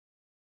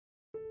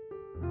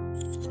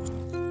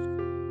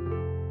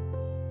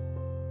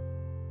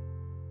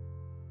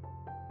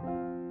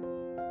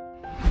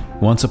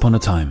Once upon a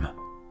time,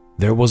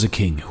 there was a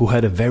king who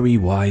had a very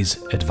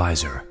wise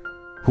advisor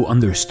who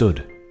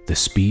understood the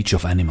speech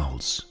of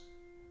animals.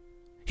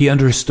 He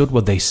understood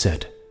what they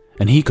said,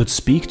 and he could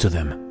speak to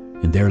them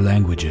in their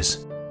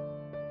languages.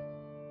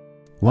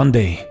 One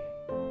day,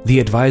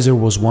 the advisor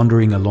was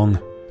wandering along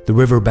the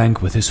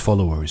riverbank with his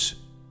followers.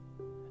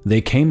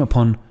 They came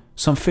upon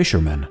some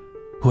fishermen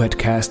who had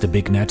cast a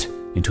big net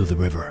into the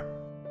river.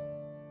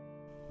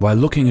 While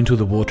looking into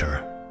the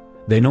water,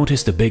 they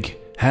noticed a big,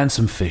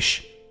 handsome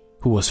fish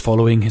who was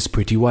following his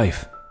pretty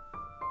wife.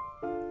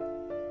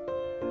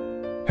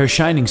 Her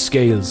shining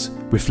scales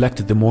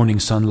reflected the morning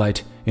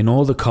sunlight in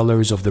all the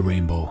colors of the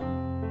rainbow.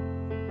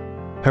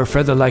 Her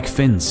feather-like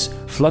fins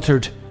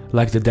fluttered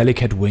like the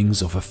delicate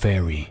wings of a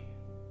fairy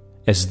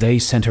as they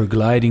sent her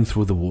gliding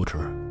through the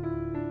water.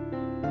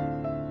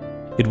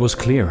 It was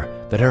clear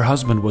that her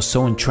husband was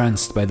so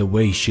entranced by the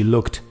way she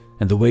looked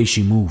and the way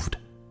she moved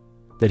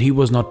that he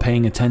was not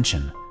paying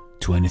attention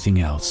to anything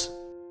else.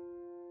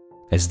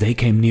 As they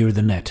came near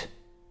the net,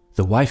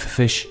 the wife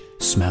fish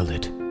smelled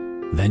it.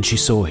 Then she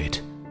saw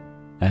it,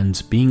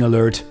 and being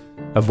alert,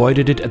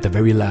 avoided it at the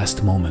very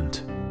last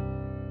moment.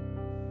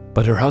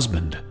 But her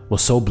husband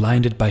was so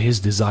blinded by his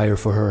desire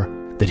for her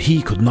that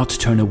he could not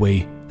turn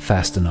away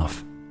fast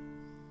enough.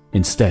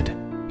 Instead,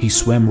 he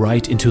swam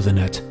right into the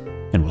net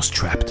and was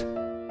trapped.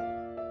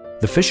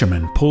 The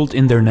fishermen pulled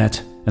in their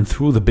net and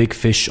threw the big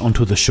fish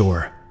onto the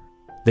shore.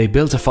 They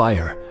built a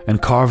fire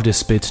and carved a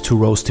spit to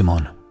roast him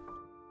on.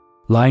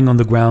 Lying on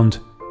the ground,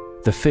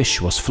 the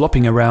fish was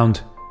flopping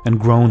around and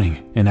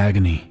groaning in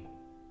agony.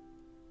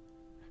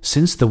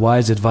 Since the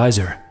wise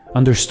advisor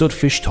understood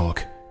fish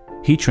talk,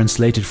 he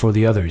translated for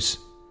the others.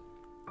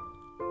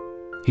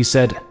 He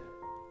said,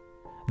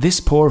 "This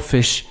poor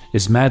fish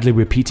is madly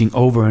repeating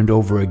over and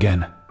over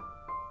again,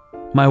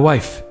 'My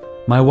wife,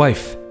 my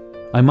wife,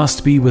 I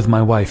must be with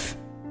my wife.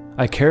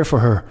 I care for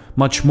her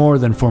much more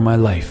than for my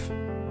life.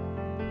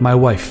 My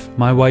wife,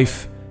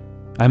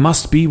 I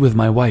must be with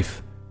my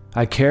wife.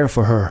 I care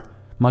for her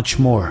much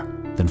more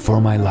than for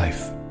my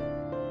life.'"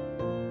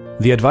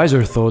 The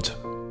advisor thought,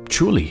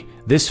 "Truly,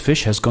 this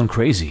fish has gone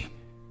crazy.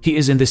 He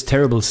is in this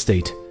terrible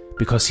state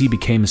because he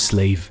became a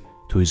slave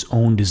to his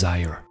own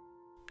desire.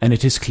 And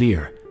it is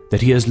clear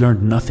that he has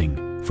learned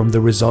nothing from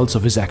the results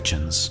of his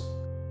actions.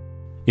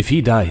 If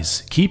he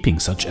dies keeping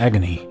such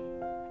agony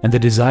and the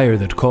desire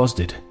that caused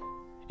it,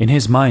 in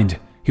his mind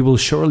he will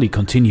surely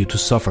continue to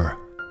suffer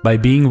by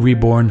being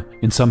reborn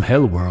in some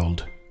hell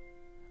world.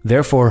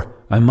 Therefore,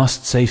 I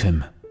must save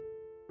him."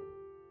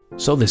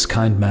 So this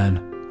kind man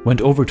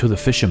went over to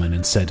the fishermen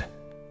and said,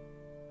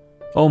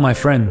 "Oh, my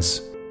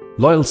friends,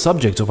 loyal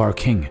subjects of our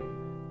king,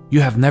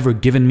 you have never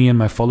given me and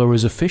my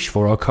followers a fish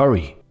for our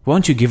curry.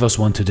 Won't you give us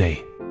one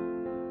today?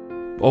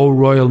 Oh,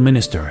 royal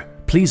minister,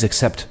 please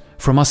accept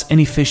from us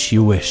any fish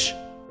you wish."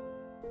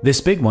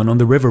 "This big one on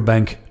the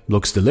riverbank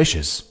looks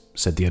delicious,"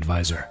 said the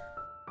advisor.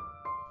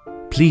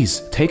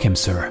 "Please take him,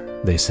 sir,"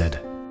 they said.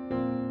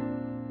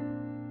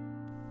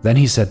 Then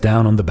he sat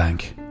down on the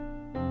bank.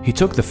 He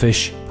took the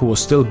fish, who was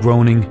still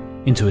groaning,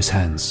 into his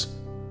hands.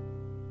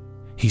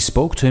 He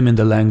spoke to him in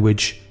the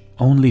language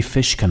only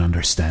fish can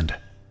understand,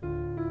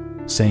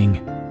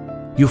 saying,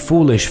 "You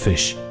foolish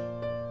fish,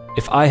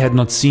 if I had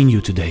not seen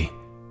you today,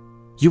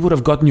 you would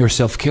have gotten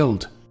yourself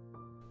killed.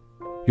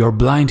 Your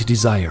blind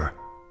desire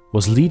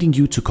was leading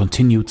you to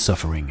continued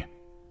suffering.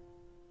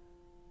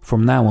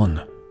 From now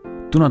on,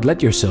 do not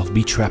let yourself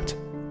be trapped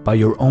by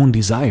your own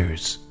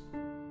desires."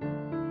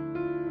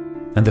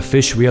 And the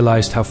fish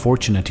realized how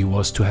fortunate he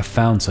was to have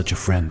found such a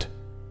friend.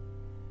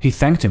 He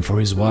thanked him for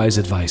his wise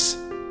advice.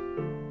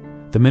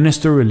 The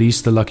minister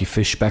released the lucky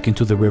fish back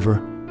into the river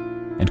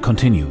and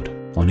continued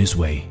on his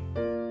way.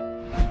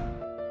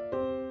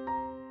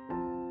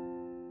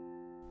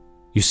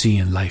 You see,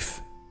 in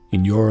life,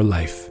 in your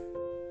life,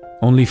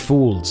 only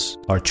fools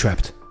are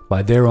trapped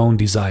by their own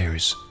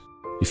desires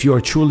if you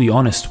are truly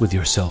honest with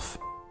yourself.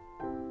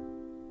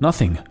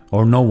 Nothing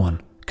or no one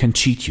can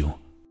cheat you,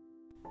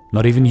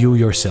 not even you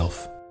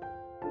yourself.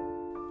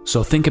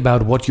 So think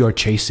about what you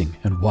are chasing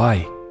and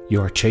why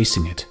you are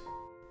chasing it.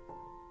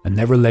 And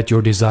never let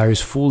your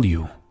desires fool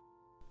you.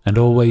 And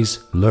always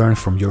learn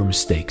from your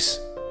mistakes.